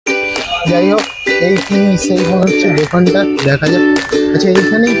যাই হোক, এই কি সেই মনে হচ্ছে দোকানটা, দেখা যাক। আচ্ছা,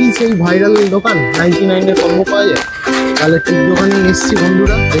 এইখানে কি সেই ভাইরাল দোকান 99-এর কম্বো পাওয়া যায়? তাহলে ঠিক দোকানে এসছি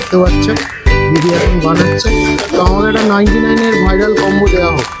বন্ধুরা, দেখতে পাচ্ছ দিদি এখন বানাচ্ছে। তো আমাকে একটা 99-এর ভাইরাল কম্বো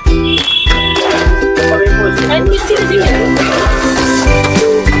দেওয়া হোক।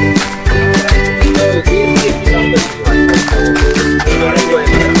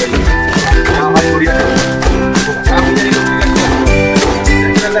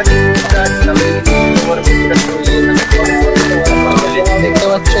 দেখতে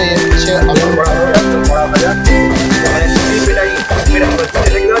পাচ্ছ এই হচ্ছে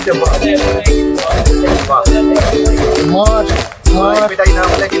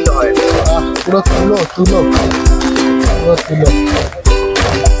পুরো তুলো তুলো পুরো তুলো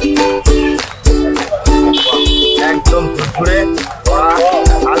একদম ঘুরে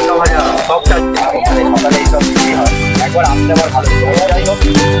হালকা ভাজা সবটা সকালে এইসব বিক্রি হয়। একবার আসতে আবার ভালো, যাই হোক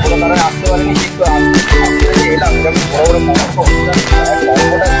কোনো কারণে আসতে পারেনি, কিন্তু এলাম যেমন বড় বড় কম্বোটা শুনে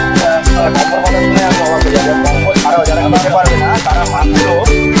আমি অবাক হয়ে যাবে। কম্বো ছাড়াও যারা খেতে পারবে না তারা মাত্র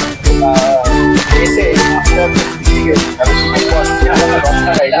এসে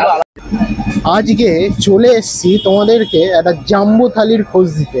আজকে চলে এসছি তোমাদেরকে একটা জাম্বো থালির খোঁজ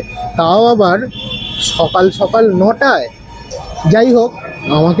দিতে, তাও আবার সকাল সকাল 9টায়। যাই হোক,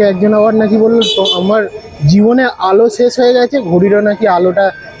 আমাকে একজন আবার নাকি বললো তো আমার জীবনে আলো শেষ হয়ে গেছে, ঘড়িরও নাকি আলোটা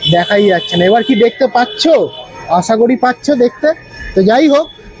দেখাই যাচ্ছে না। এবার কি দেখতে পাচ্ছ? আশা করি পাচ্ছ দেখতে। তো যাই হোক,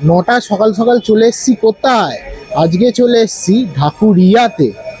 9টা সকাল সকাল চলে এসছি কোথায়? আজকে চলে এসছি ঢাকুরিয়াতে,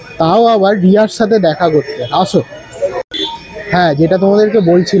 তাও আবার রিয়ার সাথে দেখা করতে। আসো। হ্যাঁ, যেটা তোমাদেরকে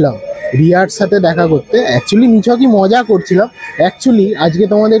বলছিলাম, রিয়ার সাথে দেখা করতে। অ্যাকচুয়ালি নিছকই মজা করছিলাম। অ্যাকচুয়ালি আজকে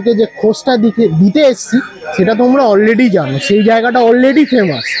তোমাদেরকে যে খোঁজটা দিতে এসছি সেটা তোমরা অলরেডি জানো, সেই জায়গাটা অলরেডি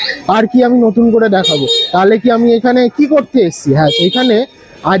ফেমাস। আর কি আমি নতুন করে দেখাবো? তাহলে কি আমি এখানে কি করতে এসছি? হ্যাঁ, সেইখানে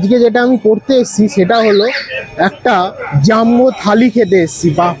আজকে যেটা আমি করতে এসছি সেটা হলো একটা জাম্বো থালি খেতে এসছি।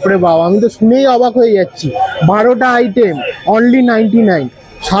 বাপরে বাপ, আমি তো শুনেই অবাক হয়ে যাচ্ছি। 12টা আইটেম, অনলি 99।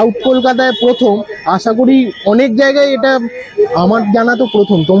 সাউথ কলকাতায় প্রথম, আশা করি অনেক জায়গায় এটা আমার জানা তো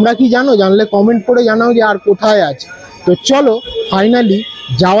প্রথম। তোমরা কি জানো? জানলে কমেন্ট করে জানাও যে আর কোথায় আছে। তো চলো ফাইনালি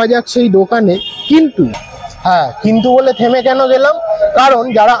যাওয়া যাক সেই দোকানে। কিন্তু হ্যাঁ, কিন্তু বলে থেমে কেন গেলাম? কারণ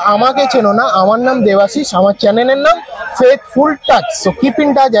যারা আমাকে চেনো না, আমার নাম দেবাশিস, আমার চ্যানেলের নাম faithful touch. So keep in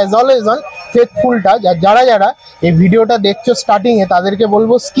touch as always on faithful touch. আর যারা যারা এই ভিডিওটা দেখছো স্টার্টিংয়ে, তাদেরকে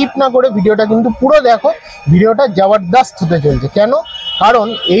বলবো স্কিপ না করে ভিডিওটা কিন্তু পুরো দেখো। ভিডিওটা জবরদস্ত হতে চলছে। কেন? কারণ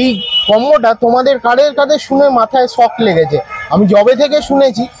এই কম্বোটা তোমাদের কাদের শুনে মাথায় শখ লেগেছে। আমি যবে থেকে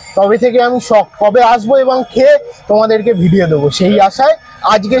শুনেছি তবে থেকে আমি শখ, কবে আসবো এবং খেয়ে তোমাদেরকে ভিডিও দেবো, সেই আশায়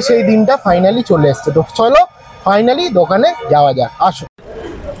আজকে সেই দিনটা ফাইনালি চলে এসছে। তো চলো ফাইনালি দোকানে যাওয়া যাক, আসো।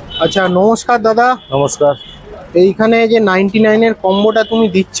 আচ্ছা, নমস্কার দাদা। নমস্কার। এইখানে যে 99-এর কম্বোটা তুমি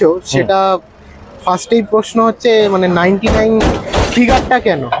দিচ্ছ, সেটা ফার্স্টেই প্রশ্ন হচ্ছে মানে 99 ফিগারটা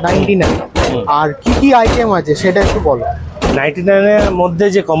কেন 99, আর কি কি আইটেম আছে সেটা একটু বলো। 99-এর মধ্যে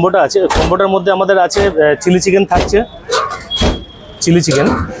যে কম্বোটা আছে, কম্বোটার মধ্যে আমাদের আছে চিলি চিকেন থাকছে, চিলি চিকেন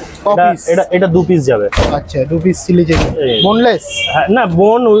এটা 2 পিস যাবে। আচ্ছা, 2 পিস চিলি চিকেন, বোনলেস? হ্যাঁ, না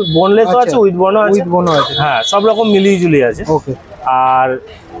বোনলেসও আছে, উইথ বোনও আছে, হ্যাঁ সব রকম মিলিয়ে ঝুলিয়ে আছে। ওকে। আর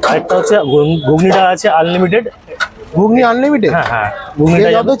আরেকটা হচ্ছে ঘুগনিটা আছে আনলিমিটেড। ঘুগনি আনলিমিটেড? হ্যাঁ হ্যাঁ, ঘুগনিটা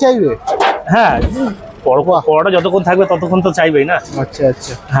যত চাইবে। হ্যাঁ, পরোটা যতক্ষণ থাকবে ততক্ষণ তো চাইবেই না। আচ্ছা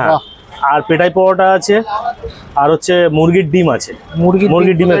আচ্ছা, হ্যাঁ। আর পেটাই পরোটা আছে, আর হচ্ছে মুরগির ডিম আছে,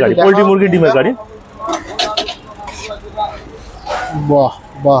 মুরগির ডিমের কারি, পোল্ট্রি মুরগির ডিমের কারি। বাহ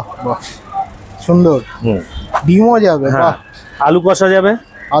বাহ বাহ, সুন্দর। ডিমও যাবে? বাহ। আলু কষা যাবে,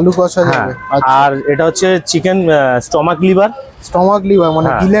 আলু কষা যাবে। আর এটা হচ্ছে চিকেন স্টমাক লিভার মানে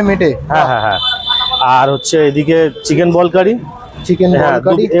গিলে মেটে। হ্যাঁ হ্যাঁ হ্যাঁ। আর হচ্ছে এদিকে চিকেন বল কারি,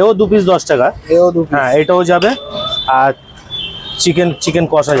 এও 2 পিস 10 টাকা, হ্যাঁ এটাও যাবে। আর চিকেন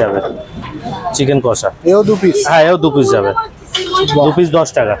কষা যাবে, চিকেন কষা এও 2 পিস। হ্যাঁ, এও 2 পিস যাবে, 2 পিস 10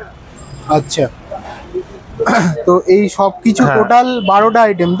 টাকা। আচ্ছা, তো এই সব কিছু টোটাল 12টা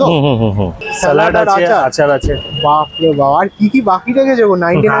আইটেম তো? স্যালাড আছে, আচার আছে। বাপ রে বাপ, আর কি কি বাকি রেখেছে গো?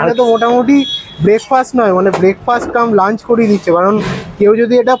 99-এ তো মোটামুটি ব্রেকফাস্ট নয়, মানে ব্রেকফাস্ট কাম লাঞ্চ করে দিচ্ছে। কারণ কেউ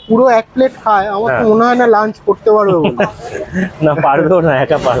যদি এটা পুরো 1 প্লেট খায়, আমার তো মনে হয় না লাঞ্চ করতে পারবে বলে। না, পারবেও না,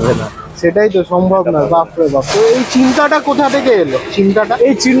 একা পারবে না, সেটাই তো সম্ভব না। বাপ রে বাপ। তো এই চিন্তাটা কোথা থেকে এলো?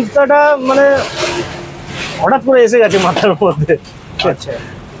 এই চিন্তাটা মানে হঠাৎ করে এসে গেছে মাথার মধ্যে। আচ্ছা,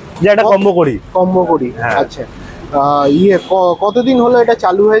 যে একটা কম্বো করি। আচ্ছা, কতদিন হলো এটা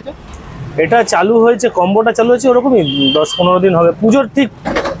চালু হয়েছে? এটা চালু হয়েছে, কম্বোটা চালু হয়েছে ওরকমই 10-15 দিন হবে,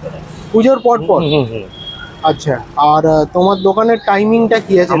 পুজোর পর। আচ্ছা, আর তোমার দোকানের টাইমিংটা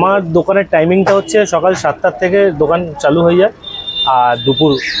কি আছে? আমার দোকানের টাইমিংটা হচ্ছে সকাল 7টা থেকে দোকান চালু হয়ে যায়, আর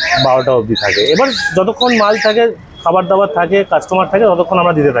দুপুর 12টা অবধি থাকে। এবার যতক্ষণ মাল থাকে, খাবার দাবার থাকে, কাস্টমার থাকে, ততক্ষণ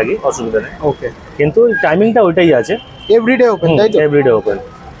আমরা দিতে থাকি, অসুবিধা নেই। ওকে, কিন্তু টাইমিংটা ওইটাই আছে, এভরিডে ওপেন, তাই তো? Everyday open.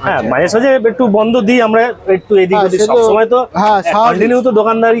 হ্যাঁ, মাঝে সাঝে একটু বন্ধ দিই আমরা, একটু এদিক ওদিক, সব সময় তো কন্টিনিউ তো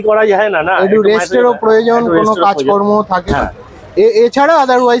দোকানদারি করা যায় না, না একটু রেস্টেরও প্রয়োজন, কোনো কাজকর্ম থাকে। এছাড়া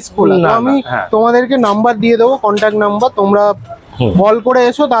আদারওয়াইজ খোলা। আমি তোমাদেরকে নাম্বার দিয়ে দেবো, কন্ট্যাক্ট নাম্বার, তোমরা কল করে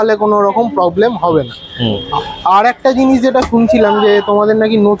এসো, তাহলে কোনো রকম প্রবলেম হবে না। আর একটা জিনিস যেটা শুনছিলাম যে তোমাদের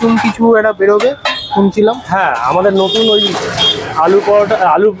নাকি নতুন কিছু একটা বেরোবে শুনছিলাম। হ্যাঁ, আমাদের নতুন ওই আলু পরোটা,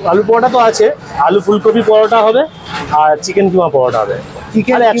 আলু পরোটা তো আছে, আলু ফুলকপি পরোটা হবে আর চিকেন কিমা পরোটা হবে।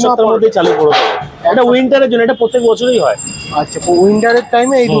 চিকেন এক সপ্তাহের মধ্যে চালু করে দেবো। এটা উইন্টারের জন্য, এটা প্রত্যেক বছরই হয়। আচ্ছা, উইন্টারের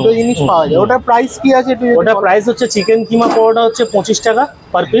টাইমে এই দুটো জিনিস পাওয়া যায়। ওটার প্রাইস কি আছে? ওটার প্রাইস হচ্ছে চিকেন কিমা পরোটা হচ্ছে 25 টাকা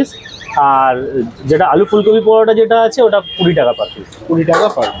পার পিস, আর যেটা আলু ফুলকপি পরোটা যেটা আছে ওটা 20 টাকা পার পিস। 20 টাকা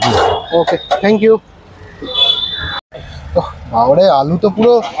পার। ওকে, থ্যাংক ইউ। বাবারে, আলু তো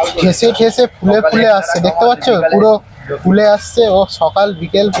পুরো ঠেসে ঠেসে ফুলে ফুলে আসছে, দেখতে পাচ্ছ? পুরো ফুলে আসছে। ও সকাল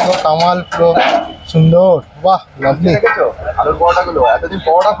বিকেল পুরো কামাল, পুরো সুন্দর। বাহ, লাভলি। আলুর পরোটাগুলো এতদিন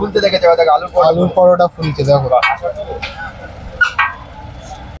পরোটা ফুলতে দেখেছে, আলুর পরোটা ফুলছে, দেখো।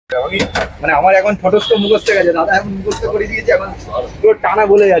 মানে আমার এখন ফটোস তো মুখস্থ গেছে, দাদা এখন মুখস্থ করে দিয়েছে, এখন পুরো টানা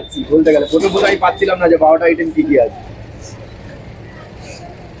বলে যাচ্ছি বলতে গেলে। প্রথম আমি পাচ্ছিলাম না যে 12টা আইটেম কি কি আছে।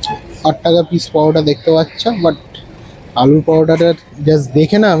 8 টাকা পিস পরোটা দেখতে পাচ্ছ, বাট আলুর পরোটাটা জাস্ট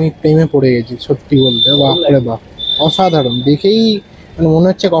দেখে না আমি প্রেমে পড়ে গেছি, সত্যি বলতে। বাপরে বাপ, অসাধারণ। দেখেই মানে মনে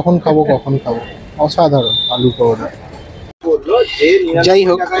হচ্ছে কখন খাবো কখন খাবো। অসাধারণ আলু পরোটা। যাই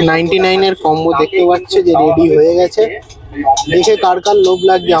হোক, 99 এর কম্বো দেখতে পাচ্ছ যে রেডি হয়ে গেছে। দেখে কার কার লোভ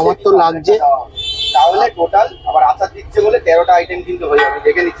লাগছে? আমার তো লাগছে। তাহলে টোটাল আবার আচার দিচ্ছে বলে 13টা আইটেম কিন্তু হয়ে যাবে।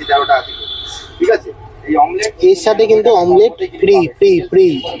 দেখে নিচ্ছি 13টা আছে, ঠিক আছে? এই অমলেট এর সাথে কিন্তু অমলেট ফ্রি ফ্রি ফ্রি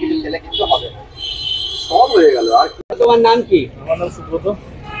খেলে কিন্তু হবে, সব হয়ে গেল। আর তোমার নাম কি? আমার নাম সুব্রত।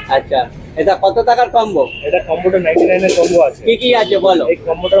 আচ্ছা, এটা কত টাকার কম্বো? এটা কম্বোটা 99 এর কম্বো আছে। কি কি আছে বলো? এই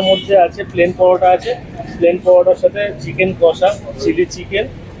কম্বোটার মধ্যে আছে প্লেন পরোটা আছে, প্লেন পরোটার সাথে চিকেন কষা, চিলি চিকেন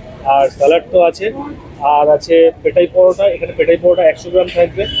আর স্যালাড তো আছে, আর আছে পেটাই পরোটা। এখানে পেটাই পরোটা 100 গ্রাম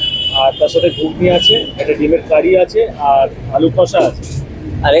থাকবে, আর তার সাথে ঘুগনি আছে, একটা ডিমের কারি আছে, আর আলু কষা আছে।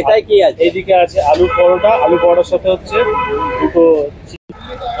 আর এটাই কি আছে? এইদিকে আছে আলু পরোটা, আলু পরোটার সাথে হচ্ছে দুটো।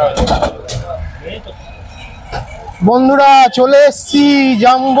 বন্ধুরা চলে এসছি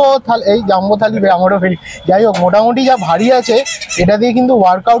জাম্বো থালি। এই জাম্বো থালি আমারও ফেরি। যাই হোক, মোটামুটি যা ভারী আছে এটা দিয়ে কিন্তু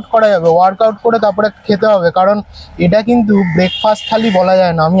ওয়ার্কআউট করা যাবে। ওয়ার্কআউট করে তারপরে খেতে হবে, কারণ এটা কিন্তু ব্রেকফাস্ট থালি বলা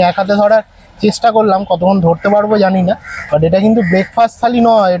যায় না। আমি এক হাতে ধরার চেষ্টা করলাম, কতক্ষণ ধরতে পারবো জানি না, বাট এটা কিন্তু ব্রেকফাস্ট থালি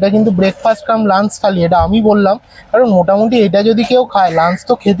নয়, এটা কিন্তু ব্রেকফাস্ট কাম লাঞ্চ থালি। এটা আমি বললাম কারণ মোটামুটি এটা যদি কেউ খায়, লাঞ্চ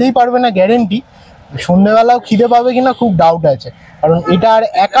তো খেতেই পারবে না গ্যারেন্টি, সন্ধ্যেবেলাও খিদে পাবে কিনা খুব ডাউট আছে। কারণ এটা আর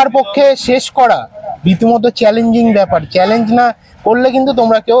একার পক্ষে শেষ করা রীতিমতো চ্যালেঞ্জিং ব্যাপার। চ্যালেঞ্জ না করলে কিন্তু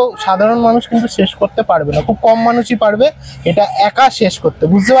তোমরা কেউ, সাধারণ মানুষ কিন্তু শেষ করতে পারবে না। খুব কম মানুষই পারবে এটা একা শেষ করতে।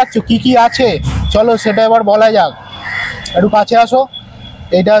 বুঝতে পারছো কি কি আছে? চলো সেটা এবার বলা যাক। একটু কাছে আসো।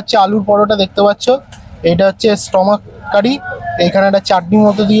 এটা হচ্ছে আলুর পরোটা দেখতে পাচ্ছ, এটা হচ্ছে স্টমাক কারি, এইখানে একটা চাটনি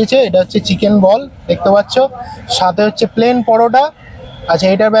মতো দিয়েছে, এটা হচ্ছে চিকেন বল দেখতে পাচ্ছ, সাথে হচ্ছে প্লেন পরোটা। আচ্ছা,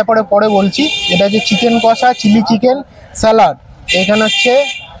 এটার ব্যাপারে পরে বলছি। এটা হচ্ছে চিকেন কষা, চিলি চিকেন, স্যালাড। এখানে হচ্ছে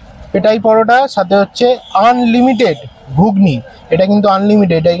পেটাই পরোটা, সাথে হচ্ছে আনলিমিটেড ঘুগনি। এটা কিন্তু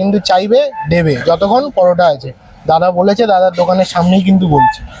আনলিমিটেড, এটা কিন্তু চাইবে দেবে যতক্ষণ পরোটা আছে। দাদা বলেছে, দাদার দোকানের সামনেই কিন্তু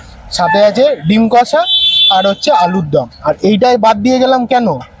বলছে। সাথে আছে ডিম কষা আর হচ্ছে আলুর দম। আর এইটাই বাদ দিয়ে গেলাম কেন?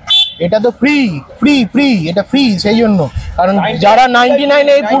 এটা তো ফ্রি ফ্রি ফ্রি, এটা ফ্রি সেই জন্য, কারণ যারা 99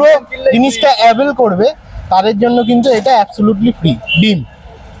 এই পুরো জিনিসটা অ্যাভেল করবে তাদের জন্য কিন্তু এটা অ্যাবসলিউটলি ফ্রি ডিম।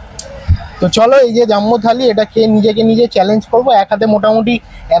 তো চলো, এই যে জাম্বো থালি, এটা খেয়ে নিজেকে নিজে চ্যালেঞ্জ করবো। এক হাতে মোটামুটি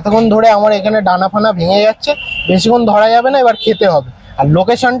এতক্ষণ ধরে আমার এখানে ডানা ফানা ভেঙে যাচ্ছে, বেশিক্ষণ ধরা যাবে না, এবার খেতে হবে। আর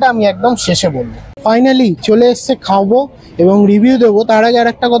লোকেশনটা আমি একদম শেষে বলবো। ফাইনালি চলে এসছে, খাবো এবং রিভিউ দেবো। তার আগে আর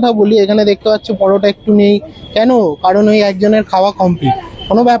একটা কথা বলি, এখানে দেখতে পাচ্ছ পরোটা একটু নেই কেন? কারণ ওই একজনের খাওয়া কমপ্লিট,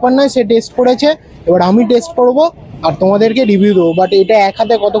 কোনো ব্যাপার নয়, সে টেস্ট করেছে, এবার আমি টেস্ট করবো আর তোমাদেরকে রিভিউ দেবো। বাট এটা এক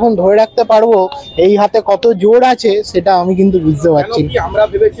হাতে কতক্ষণ ধরে রাখতে পারবো, এই হাতে কত জোর আছে সেটা আমি কিন্তু বুঝতে পারছি। আমরা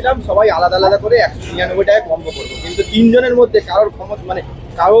ভেবেছিলাম সবাই আলাদা আলাদা করে 199 টাকা কম্বো করবো, কিন্তু তিনজনের মধ্যে কারোর ক্ষমতা মানে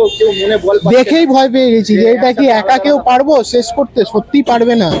কারো কেউ মনে বল দেখেই ভয় পেয়ে গেছি যে এটা কি একা কেউ পারবো শেষ করতে? সত্যি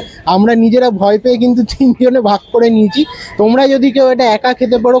পারবে না। আমরা নিজেরা ভয় পেয়ে কিন্তু তিনজনে ভাগ করে নিয়েছি। তোমরা যদি কেউ এটা একা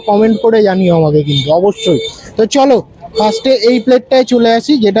খেতে পারো কমেন্ট করে জানিও আমাকে কিন্তু অবশ্যই। তো চলো ফার্স্টে এই প্লেটটায় চলে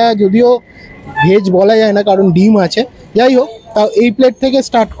আসি, যেটা যদিও ভেজ বলা যায় না কারণ ডিম আছে। যাই হোক, তাও এই প্লেট থেকে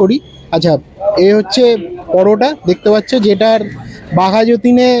স্টার্ট করি। আচ্ছা, এই হচ্ছে পরোটা দেখতে পাচ্ছ, যেটার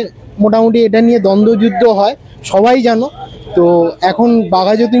বাঘাযতীনে মোটামুটি এটা নিয়ে দ্বন্দ্বযুদ্ধ হয়, সবাই জানো। তো এখন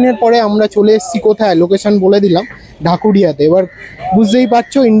বাঘাযতীনের পরে আমরা চলে এসেছি কোথায়, লোকেশন বলে দিলাম। ঢাকুরিয়াতে। এবার বুঝতেই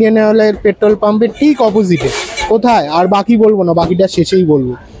পারছো ইন্ডিয়ান অয়েলের পেট্রোল পাম্পের ঠিক অপোজিটে। কোথায় আর বাকি বলবো না, বাকিটা শেষেই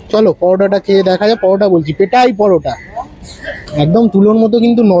বলবো। চলো পরোটাটা খেয়ে দেখা যায়। পরোটা বলছি, পেটাই পরোটা, একদম তুলোর মতো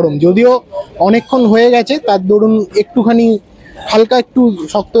কিন্তু নরম, যদিও অনেকক্ষণ হয়ে গেছে, তার দরুন একটুখানি হালকা একটু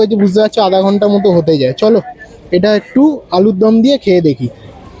শক্ত হয়েছে, বুঝতে পারছো, আধা ঘন্টার মতো হতে যায়। চলো এটা একটু আলুর দম দিয়ে খেয়ে দেখি।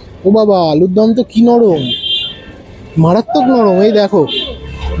 ও বাবা, আলুর দম তো কি নরম, মারাত্মক নরম। এই দেখো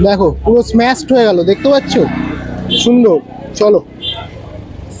দেখো, পুরো স্ম্যাশড হয়ে গেল, দেখতে পাচ্ছ, সুন্দর। চলো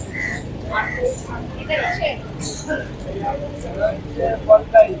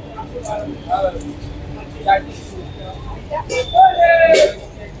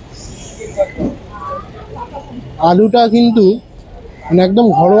আলুটা কিন্তু একদম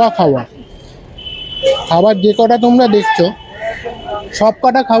ঘরোয়া খাবার। খাবার যে কটা তোমরা দেখছো সব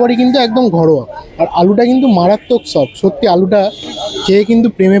কটা খাবারই কিন্তু একদম ঘরোয়া, আর আলুটা কিন্তু মারাত্মক সফট। সত্যি আলুটা খেয়ে কিন্তু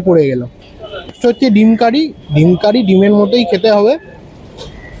প্রেমে পড়ে গেল। হচ্ছে ডিম কারি, ডিমের মতোই খেতে হবে।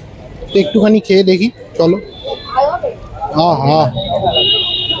 তো একটুখানি খেয়ে দেখি, চলো। আহা,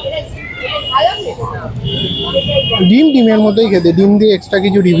 ডিমের মতোই খেতে, ডিম দিয়ে এক্সট্রা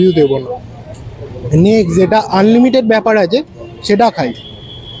কিছু রিভিউ দেবো না। নেক্সট যেটা আনলিমিটেড ব্যাপার আছে সেটা খাই,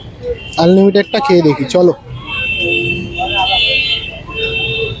 আনলিমিটেডটা খেয়ে দেখি, চলো।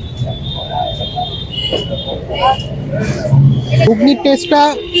 ঘুগনির টেস্টটা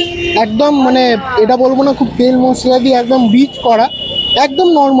একদম মানে এটা বলবো না খুব তেল মশলা দিয়ে একদম রিচ করা, একদম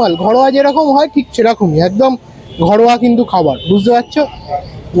নর্মাল ঘরোয়া যেরকম হয় ঠিক সেরকমই, একদম ঘরোয়া কিন্তু খাবার, বুঝতে পারছো।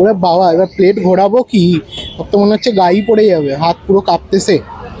 ওরে বাবা, এবার প্লেট ঘোরাবো কি, তো মনে হচ্ছে গায়ে পড়ে যাবে, হাত পুরো কাঁপতেছে।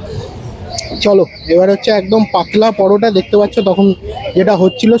 চলো এবার হচ্ছে একদম পাতলা পরোটা, দেখতে পাচ্ছ তখন যেটা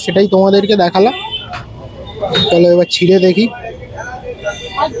হচ্ছিল সেটাই তোমাদেরকে দেখালাম। চলো এবার ছিঁড়ে দেখি।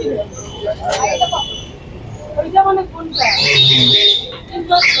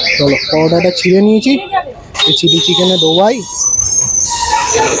 চলো পরোটাটা ছিঁড়ে নিয়েছি, চিলি চিকেনে ডোবাই।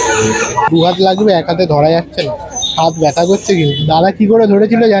 2 হাত লাগবে, 1 হাতে ধরা যাচ্ছে না, হাত ব্যথা করছে কিন্তু। দাদা কি করে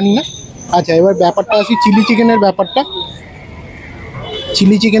ধরেছিল জানি না। আচ্ছা এবার ব্যাপারটা আসি চিলি চিকেনের ব্যাপারটা।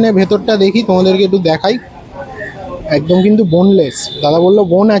 চিলি চিকেনের ভেতরটা দেখি, তোমাদেরকে একটু দেখাই। একদম কিন্তু বোনলেস, দাদা বললো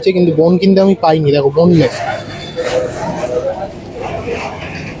বোন আছে, কিন্তু বোন কিন্তু আমি পাইনি, দেখো বোনলেস।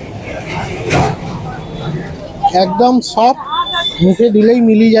 একদম সফট, মুখে দিলেই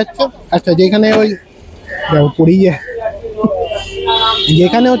মিলিয়ে যাচ্ছে। আচ্ছা যেখানে ওই পড়ি যায়,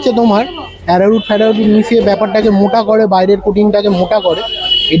 যেখানে হচ্ছে তোমার অ্যারারুট ফ্যারারুট মিশিয়ে ব্যাপারটাকে মোটা করে, বাইরের কোটিংটাকে মোটা করে,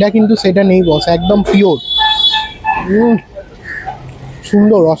 এটা কিন্তু সেটা নেই বস, একদম পিওর।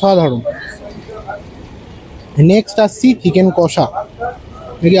 সুন্দর, অসাধারণ। নেক্সট আসছি চিকেন কষা।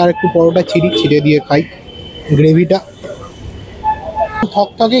 দেখি আর একটু পরোটা ছিঁড়ে দিয়ে খাই। গ্রেভিটা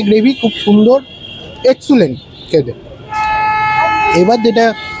থকথকে গ্রেভি, খুব সুন্দর, এক্সেলেন্ট খেতে। এবার যেটা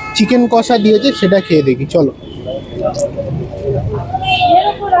চিকেন কষা দিয়েছে সেটা খেয়ে দেখি, চলো।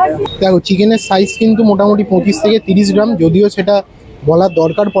 দেখো চিকেনের সাইজ কিন্তু মোটামুটি 25 থেকে 30 গ্রাম, যদিও সেটা বলার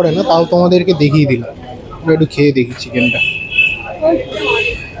দরকার পড়ে না, তাও তোমাদেরকে দেখিয়ে দিলাম। একটু খেয়ে দেখি চিকেনটা,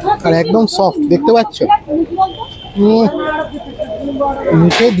 আর একদম সফট, দেখতে পাচ্ছ,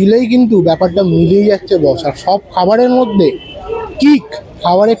 মুখে দিলেই কিন্তু ব্যাপারটা মিলিয়ে যাচ্ছে বস। আর সব খাবারের মধ্যে কিক,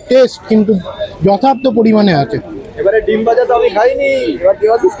 খাবারের টেস্ট কিন্তু যথার্থ পরিমাণে আছে। এবারে ডিম ভাজা তো আমি খাইনি, এবার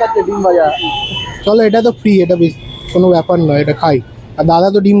দেবাশিস খাচ্ছে ডিম ভাজা। চলো এটা তো ফ্রি, এটা কোনো ব্যাপার নয়, এটা খাই। আর দাদা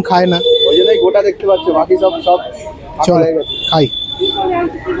তো ডিম খায় না, ওই জন্যই গোটা দেখতে পাচ্ছ, বাকি সব চলো খাই।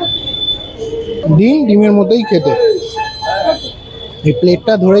 ডিমের মতোই খেতে। এই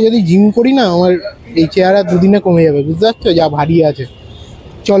প্লেটটা ধরে যদি জিম করি না, আমার এই চেহারা দুদিনে কমে যাবে, বুঝতে পারছো, যা ভারী আছে।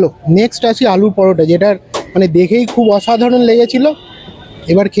 চলো নেক্সট আসি আলুর পরোটা, যেটার মানে দেখেই খুব অসাধারণ লেগেছিল।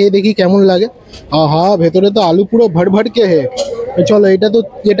 এবার খেয়ে দেখি কেমন লাগে। আহা, ভেতরে তো আলু পুরো ভটভটকে হে। চলো এটা তো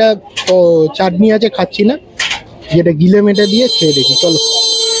যেটা চাটনি আছে খাচ্ছি না, যেটা গিলে মেটে দিয়ে খেয়ে দেখি, চলো।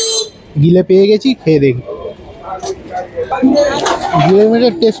 গিলে পেয়ে গেছি, খেয়ে দেখি। গিলে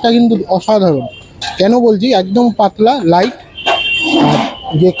মেটের টেস্টটা কিন্তু অসাধারণ। কেন বলছি, একদম পাতলা লাইট, আর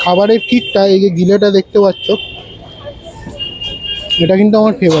যে খাবারের কিকটা, এই যে গিলেটা দেখতে পাচ্ছ, এটা কিন্তু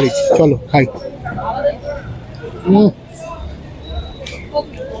আমার ফেভারিট। চলো খাই।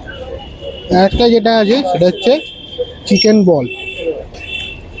 একটা যেটা আছে সেটা হচ্ছে চিকেন বল।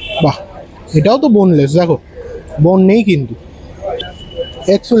 বাহ, এটাও তো বোনলেস, দেখো বোন নেই কিন্তু।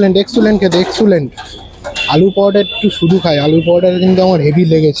 এক্সেলেন্ট এক্সেলেন্ট খেতে, এক্সেলেন্ট। আলু পরোটা একটু শুধু খাই, আলু পরোটাটা কিন্তু আমার হেভি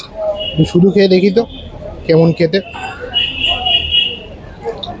লেগেছে। শুধু খেয়ে দেখি তো কেমন খেতে।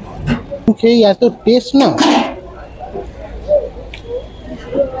 খেয়ে এত টেস্ট না,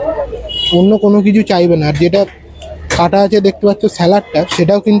 অন্য কোনো কিছু চাইবে না। আর যেটা কাটা আছে দেখতে পাচ্ছ স্যালাডটা,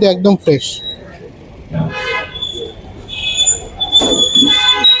 সেটাও কিন্তু একদম ফ্রেশ।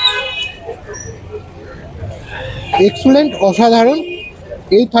 এক্সেলেন্ট, অসাধারণ।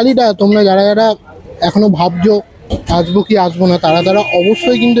 এই থালিটা তোমরা যারা যারা এখনো ভাবছো আসবো কি আসবো না, তারা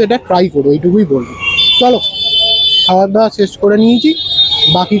অবশ্যই কিন্তু এটা ট্রাই করো, এইটুকুই বলবো। চলো খাওয়া দাওয়া শেষ করে নিয়েছি,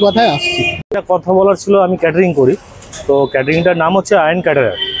 বাকি কথায় আসছি। একটা কথা বলার ছিল, আমি ক্যাটারিং করি, তো ক্যাটারিংটার নাম হচ্ছে আয়ন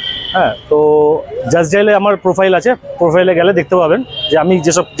ক্যাটারার। হ্যাঁ, তো জাস্ট ডাইলে আমার প্রোফাইল আছে, প্রোফাইলে গেলে দেখতে পাবেন যে আমি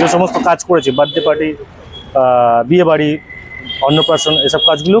যে সমস্ত কাজ করেছি, বার্থডে পার্টি, বিয়ে বাড়ি, অন্নপ্রাশন, এসব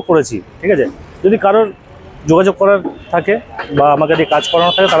কাজগুলো করেছি। ঠিক আছে, যদি কারোর যোগাযোগ করার থাকে বা আমাকে দিয়ে কাজ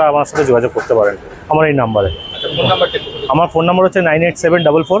করানো থাকে, তারা আমার সাথে যোগাযোগ করতে পারেন আমার এই নাম্বারে। আমার ফোন নাম্বার হচ্ছে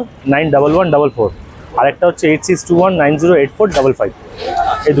 987444911144, আর একটা হচ্ছে 8621908455,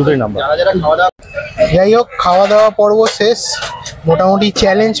 এই দুটোই নাম্বার। যাই হোক, খাওয়া দাওয়া পর্ব শেষ, মোটামুটি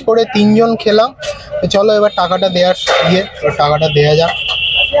চ্যালেঞ্জ করে 3 জন খেলাম। তো চলো এবার টাকাটা দেওয়ার টাকাটা দেওয়া যাক।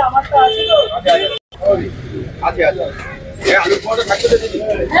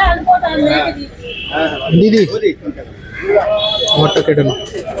 দিদি আমারটা কেটে নাও।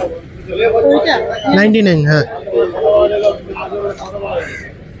 99, হ্যাঁ।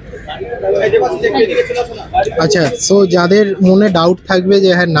 আচ্ছা, সো যাদের মনে ডাউট থাকবে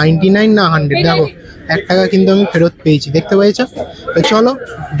যে হ্যাঁ 99 না 100, দেখো 1 টাকা কিন্তু আমি ফেরত পেয়েছি, দেখতে পেয়েছো? তো চলো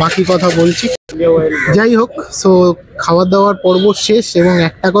বাকি কথা বলছি। যাই হোক, সো খাওয়া দাওয়ার পর্ব শেষ এবং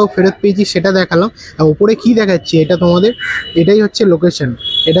 1 টাকাও ফেরত পেয়েছি, সেটা দেখালাম। আর উপরে কি দেখাচ্ছি এটা তোমাদের, এটাই হচ্ছে লোকেশন।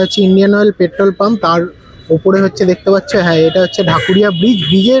 এটা হচ্ছে ইন্ডিয়ান অয়েল পেট্রোল পাম্প, তার উপরে হচ্ছে দেখতে পাচ্ছ, হ্যাঁ এটা হচ্ছে ঢাকুরিয়া ব্রিজ।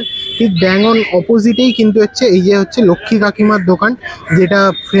 ব্রিজের ঠিক ব্যাং অন অপোজিটেই কিন্তু হচ্ছে এই যে হচ্ছে লক্ষ্মী কাকিমার দোকান, যেটা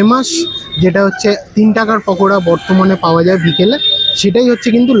ফেমাস, যেটা হচ্ছে 3 টাকার পকোড়া বর্তমানে পাওয়া যায় বিকেলে, সেটাই হচ্ছে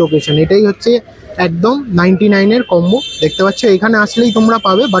কিন্তু লোকেশন। এটাই হচ্ছে একদম 99-এর কম্বো, দেখতে পাচ্ছ। এখানে আসলেই তোমরা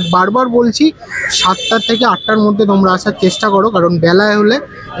পাবে, বাট বারবার বলছি 7টা থেকে 8টার মধ্যে তোমরা আসার চেষ্টা করো, কারণ বেলায় হলে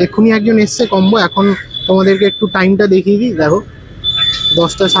এক্ষুনি একজন এসছে কম্বো। এখন তোমাদেরকে একটু টাইমটা দেখিয়ে দিই, দেখো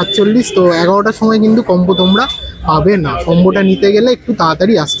 10টা 47, তো 11টার সময় কিন্তু কম্বো তোমরা পাবে না। কম্বোটা নিতে গেলে একটু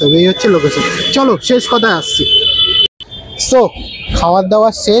তাড়াতাড়ি আসতে হবে, এই হচ্ছে লোকেশন। চলো শেষ কথায় আসছি। সো খাওয়ার দাওয়া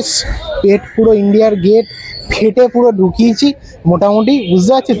শেষ, পেট পুরো ইন্ডিয়ার গেট ফেটে পুরো ঢুকিয়েছি মোটামুটি,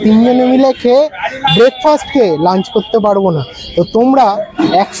 বুঝতে পারছি। 3 জনে মিলে খেয়ে ব্রেকফাস্ট খেয়ে লাঞ্চ করতে পারবো না। তো তোমরা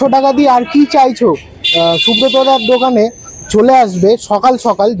 100 টাকা দিয়ে আর কি চাইছো, সুব্রতদার দোকানে চলে আসবে সকাল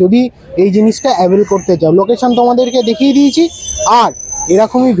সকাল যদি এই জিনিসটা অ্যাভেল করতে চাও। লোকেশন তোমাদেরকে দেখিয়ে দিয়েছি। আর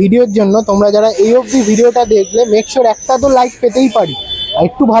এরকমই ভিডিওর জন্য তোমরা যারা এই অবধি ভিডিওটা দেখলে, মেকশোর একটা তো লাইক পেতেই পারি, আর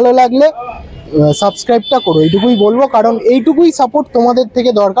একটু ভালো লাগলে সাবস্ক্রাইবটা করো, এইটুকুই বলবো, কারণ এইটুকুই সাপোর্ট তোমাদের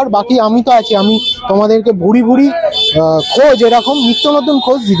থেকে দরকার। বাকি আমি তো আছি, আমি তোমাদেরকে ভুড়ি খোঁজ, এরকম নিত্য নতুন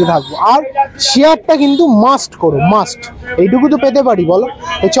খোঁজ দিতে থাকবো। আর শেয়ারটা কিন্তু মাস্ট করো, মাস্ট, এইটুকু তো পেতে পারি বলো।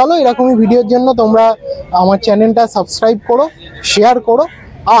 তো চলো এরকমই ভিডিওর জন্য তোমরা আমার চ্যানেলটা সাবস্ক্রাইব করো, শেয়ার করো,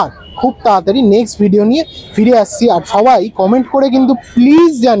 আর খুব তাড়াতাড়ি নেক্সট ভিডিও নিয়ে ফিরে আসছি। আর সবাই কমেন্ট করে কিন্তু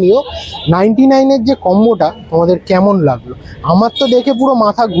প্লিজ জানিও 99-এর যে কম্বোটা তোমাদের কেমন লাগলো। আমার তো দেখে পুরো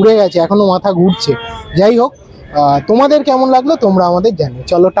মাথা ঘুরে গেছে, এখনো মাথা ঘুরছে। যাই হোক, তোমাদের কেমন লাগলো তোমরা আমাদের জানিও।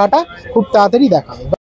 চলো টাটা, খুব তাড়াতাড়ি দেখা হবে।